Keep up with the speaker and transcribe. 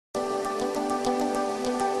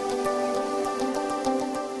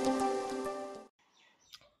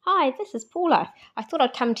Hi, this is Paula. I thought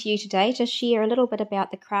I'd come to you today to share a little bit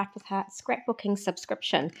about the Craft with Heart scrapbooking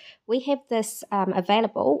subscription. We have this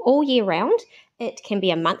available all year round. It can be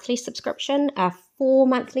a monthly subscription, a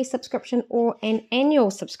 4-monthly subscription, or an annual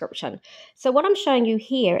subscription. So what I'm showing you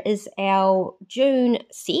here is our June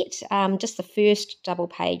set, just the first double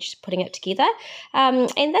page, putting it together. And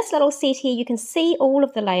this little set here, you can see all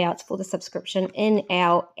of the layouts for the subscription in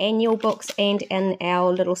our annual books and in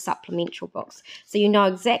our little supplemental books. So you know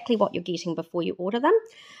exactly what you're getting before you order them.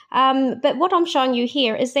 But what I'm showing you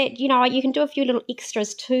here is that, you can do a few little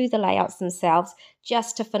extras to the layouts themselves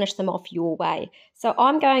just to finish them off your way. So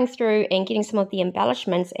I'm going through and getting some of the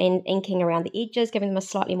embellishments and inking around the edges, giving them a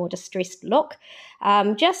slightly more distressed look,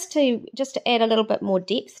 just to add a little bit more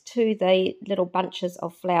depth to the little bunches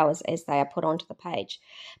of flowers as they are put onto the page.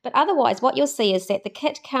 But otherwise, what you'll see is that the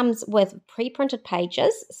kit comes with pre-printed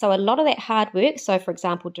pages. So a lot of that hard work, so for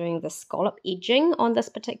example, doing the scallop edging on this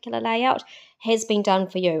particular layout, has been done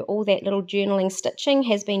for you. All that little journaling stitching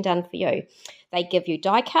has been done for you. They give you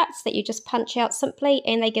die cuts that you just punch out simply,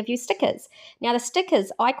 and they give you stickers. Now the stickers,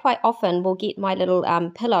 I quite often will get my little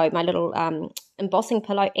pillow, my little embossing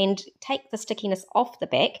pillow, and take the stickiness off the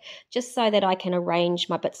back just so that I can arrange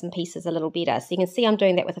my bits and pieces a little better. So you can see I'm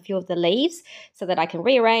doing that with a few of the leaves so that I can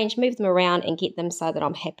rearrange, move them around and get them so that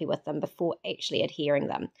I'm happy with them before actually adhering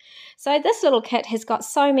them. So this little kit has got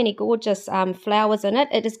so many gorgeous flowers in it.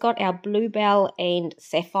 It has got our bluebell and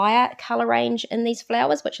sapphire colour range in these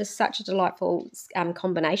flowers, which is such a delightful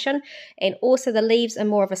combination. And also the leaves are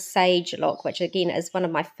more of a sage look, which again is one of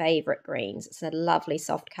my favourite greens. It's a lovely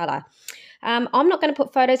soft colour. I'm not going to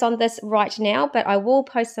put photos on this right now, but I will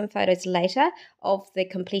post some photos later of the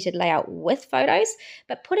completed layout with photos.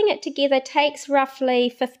 But putting it together takes roughly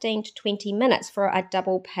 15 to 20 minutes for a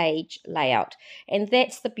double page layout. And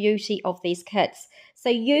that's the beauty of these kits. So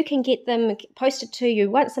you can get them posted to you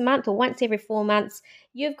once a month or once every 4 months.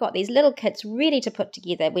 You've got these little kits ready to put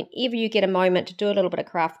together whenever you get a moment to do a little bit of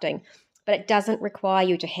crafting. But it doesn't require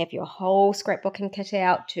you to have your whole scrapbooking kit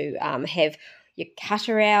out, to have your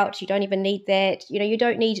cutter out. You don't even need that. You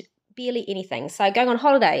don't need barely anything. So going on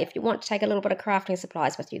holiday, if you want to take a little bit of crafting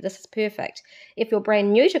supplies with you, this is perfect. If you're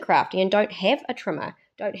brand new to crafting and don't have a trimmer,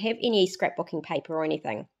 don't have any scrapbooking paper or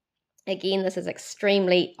anything, again, this is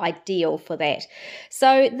extremely ideal for that.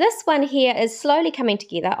 So this one here is slowly coming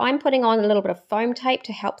together. I'm putting on a little bit of foam tape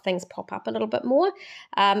to help things pop up a little bit more.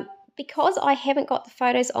 Because I haven't got the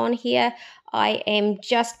photos on here, I am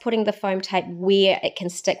just putting the foam tape where it can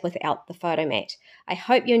stick without the photo mat. I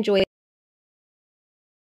hope you enjoy